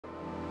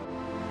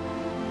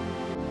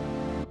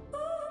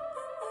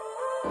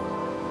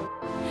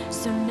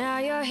So now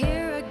you're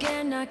here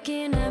again,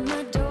 knocking at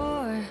my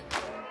door.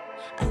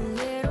 A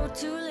little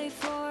too late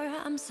for,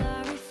 I'm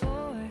sorry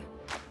for.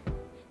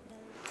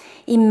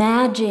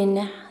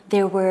 Imagine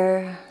there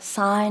were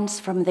signs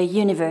from the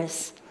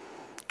universe,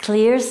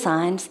 clear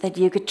signs that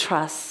you could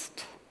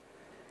trust,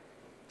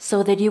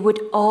 so that you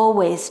would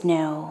always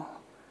know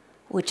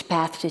which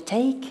path to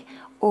take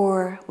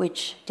or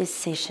which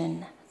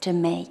decision to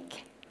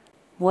make.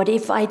 What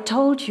if I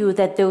told you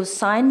that those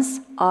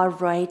signs are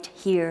right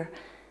here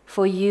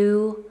for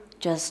you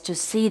just to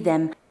see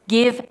them?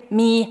 Give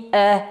me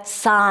a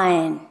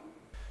sign.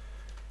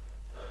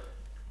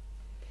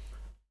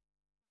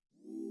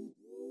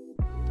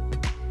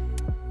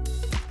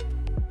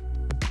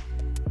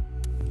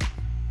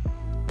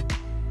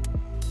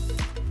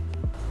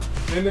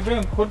 Lille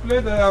venn, hvor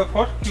ble det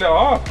forkle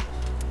av?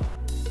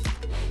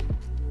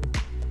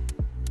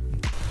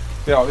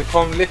 Ja, vi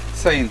kom litt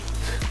sent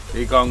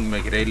i gang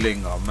med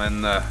grillinga,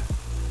 men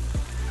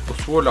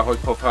sola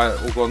holdt på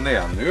å gå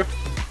ned nå.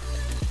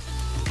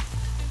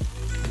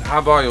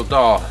 Dette var jo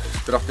da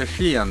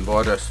strategien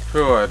vår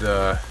før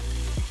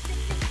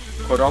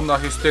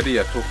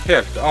koronahysteriet tok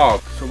helt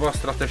av. Så var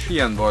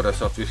strategien vår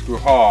at vi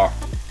skulle ha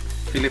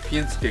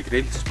filippinske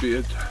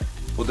grillspyd,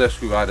 og det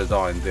skulle være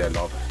da en del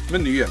av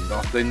menyen da,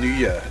 den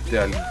nye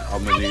delen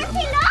av menyen. Er det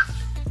til oss?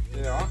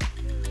 Ja.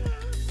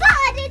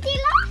 Var det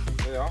til oss?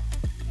 Ja.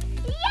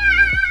 Ja!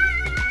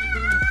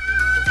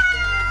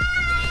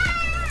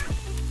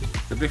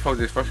 Det blir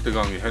faktisk første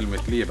gang i hele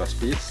mitt liv jeg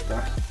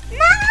spiste.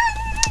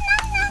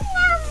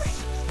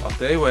 At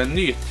det er jo en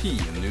ny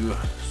tid nå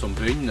som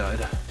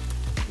begynner.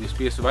 Vi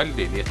spiser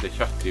veldig lite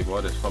kjøtt i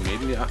vår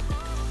familie.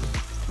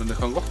 Men det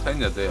kan godt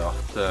hende det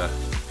at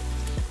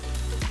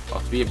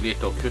vi blir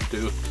til å kutte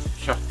ut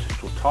kjøtt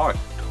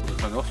totalt. Og det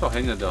kan også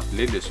hende det at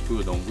Lilis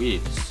Food on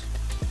Wheels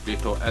blir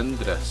til å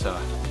endre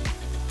seg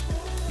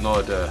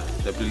når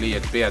det blir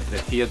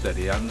bedre tider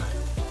igjen.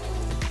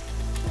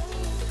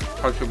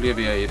 Kanskje blir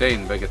vi en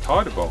ren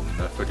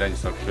vegetarvogn for den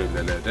saks skyld,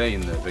 eller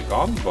ren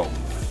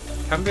veganvogn.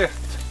 Hvem vet?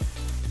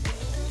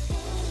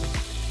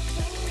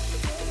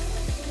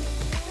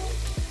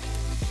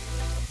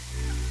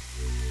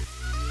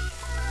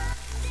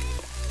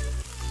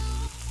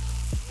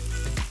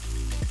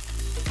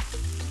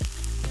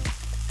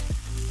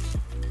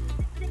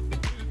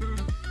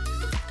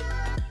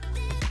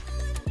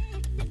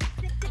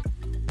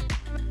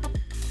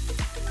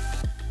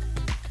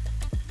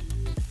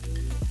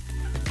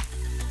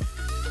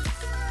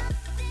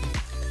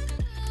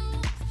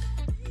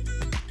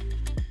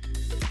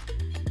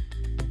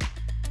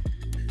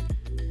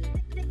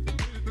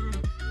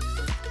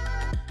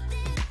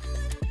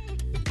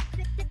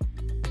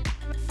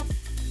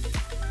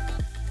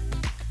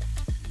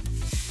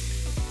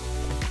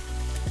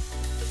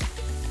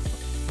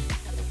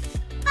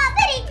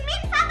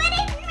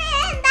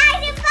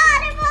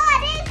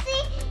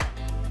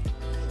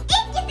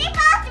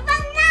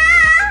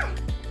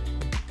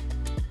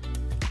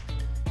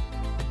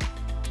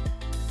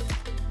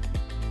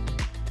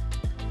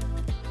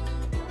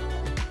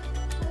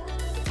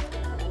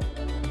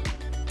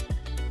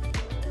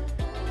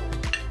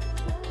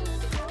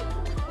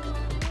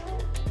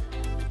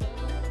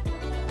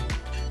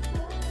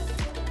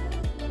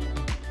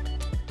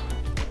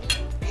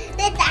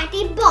 Dette er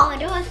til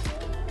bare oss.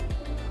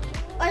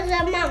 Og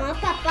så mamma og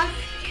pappa.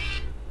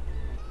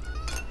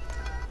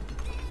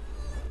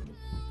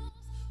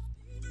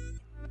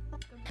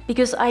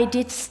 Because I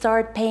did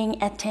start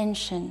paying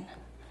attention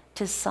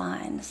to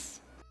signs.